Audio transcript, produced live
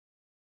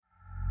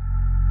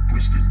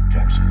Preston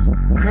Thompson.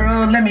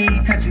 Girl, let me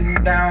touch you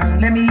down.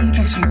 Let me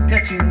kiss you,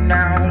 touch you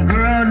now.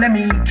 Girl, let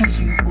me kiss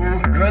you.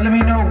 Ooh. Girl, let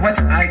me know what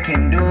I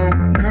can do.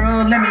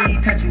 Girl, let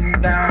me touch you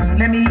down.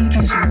 Let me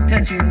kiss you,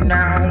 touch you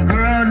now.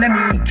 Girl, let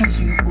me kiss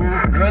you.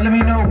 Ooh. Girl, let me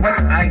know what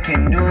I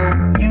can do.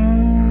 You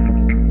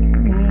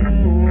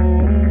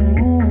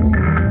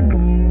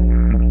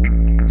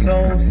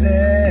so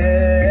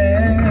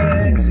sexy,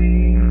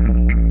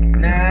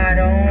 not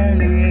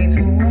only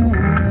to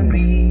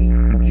me,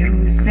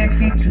 you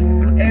sexy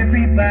to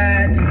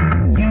everybody.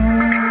 You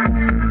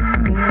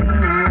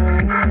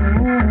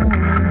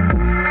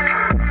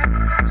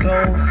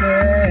so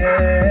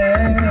sexy,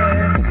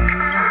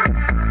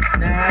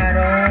 not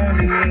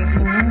only to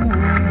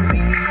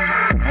me.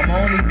 I'm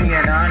only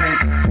being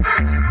honest.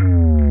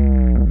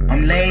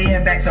 I'm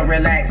laying back so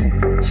relaxed.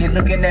 She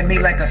looking at me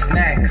like a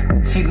snack.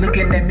 She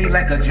looking at me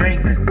like a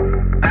drink.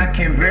 I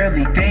can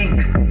barely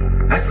think.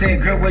 I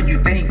said, girl, what you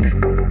think?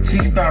 She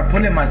start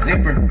pulling my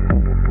zipper,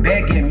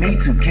 begging me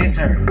to kiss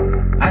her.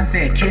 I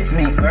said, kiss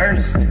me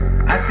first.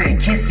 I said,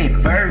 kiss it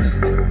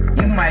first.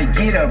 You might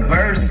get a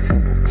burst.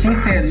 She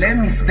said, let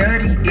me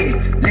study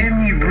it. Let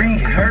me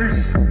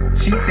rehearse.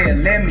 She said,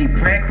 let me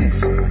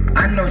practice.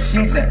 I know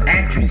she's an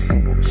actress.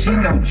 She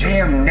know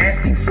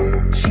gymnastics.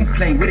 She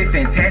play with it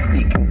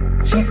fantastic.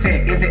 She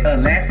said, is it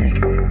elastic?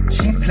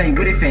 She play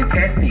with it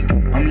fantastic.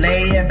 I'm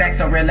laying back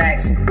so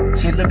relaxed.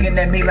 She looking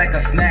at me like a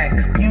snack.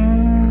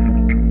 You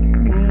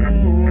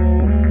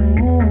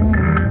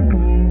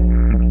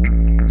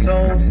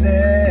so sexy,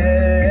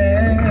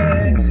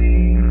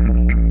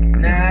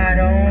 not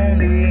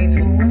only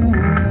to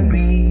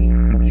me,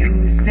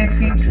 you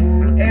sexy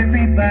to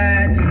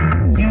everybody.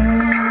 You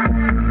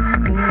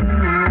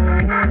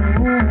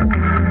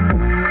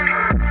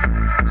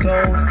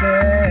so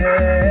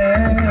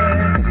sexy,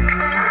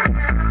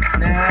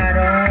 not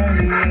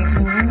only to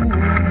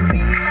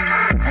me.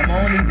 I'm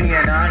only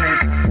being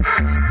honest.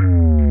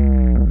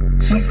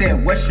 She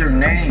said, what's your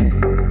name?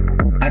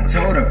 I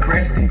told her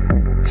Preston.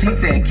 She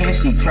said, can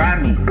she try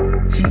me?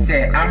 She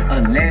said, I'm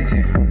a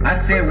legend. I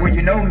said, where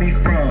you know me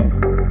from?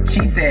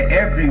 She said,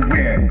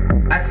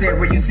 everywhere. I said,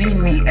 where you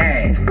seen me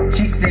at?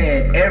 She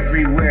said,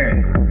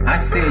 everywhere. I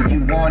said,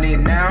 you want it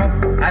now?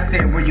 I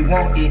said, where you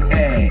want it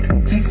at?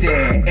 She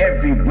said,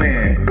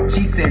 everywhere.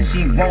 She said,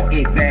 she want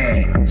it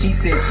bad. She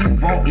said, she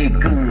want it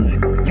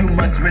good. You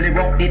must really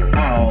want it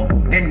all.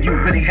 Then you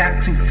really have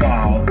to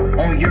fall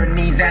on your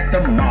knees at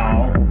the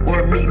mall,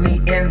 or meet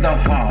me in the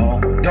hall.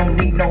 Don't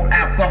need no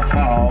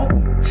alcohol.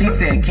 She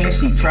said, can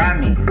she try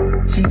me?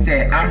 She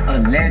said, I'm a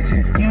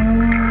legend. You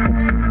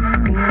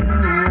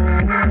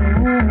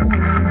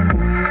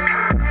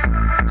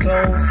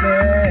so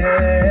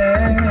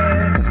sexy,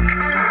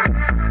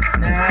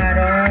 not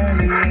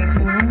only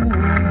to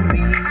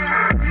me,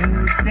 you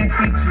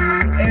sexy to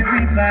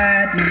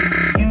everybody.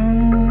 You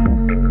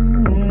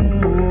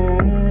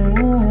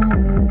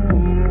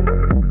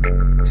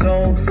so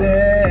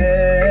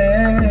sexy,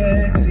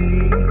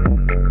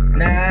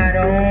 not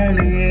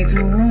only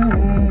to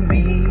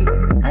me.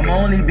 I'm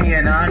only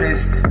being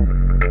honest.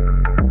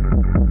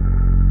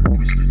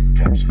 Preston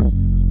Thompson.